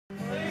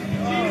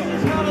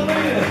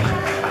Hallelujah.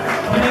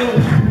 You know,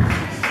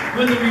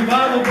 when the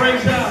revival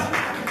breaks out,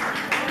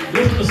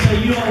 this will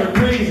say you all are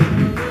crazy.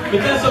 But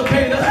that's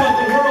okay. That's what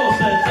the world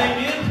says.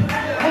 Amen.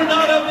 We're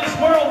not of this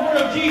world. We're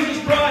of Jesus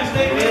Christ.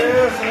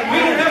 Amen. We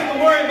don't have to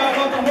worry about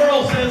what the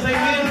world says.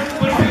 Amen.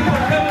 When people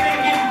are coming in,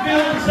 getting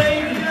filled and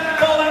saved and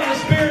fall out of the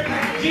Spirit,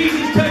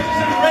 Jesus touches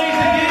them and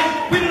raised again.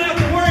 We don't have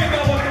to worry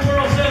about what the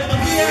world says when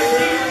we have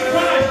Jesus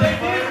Christ.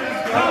 Amen.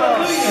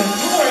 Hallelujah.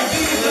 Glory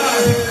be to God.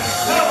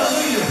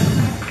 Hallelujah.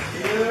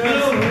 You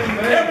know,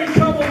 every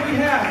trouble we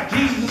have,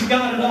 Jesus has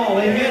got it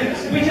all. Amen.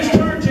 We just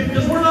turn to Him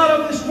because we're not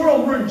of this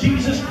world. We're in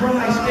Jesus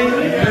Christ.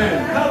 Amen.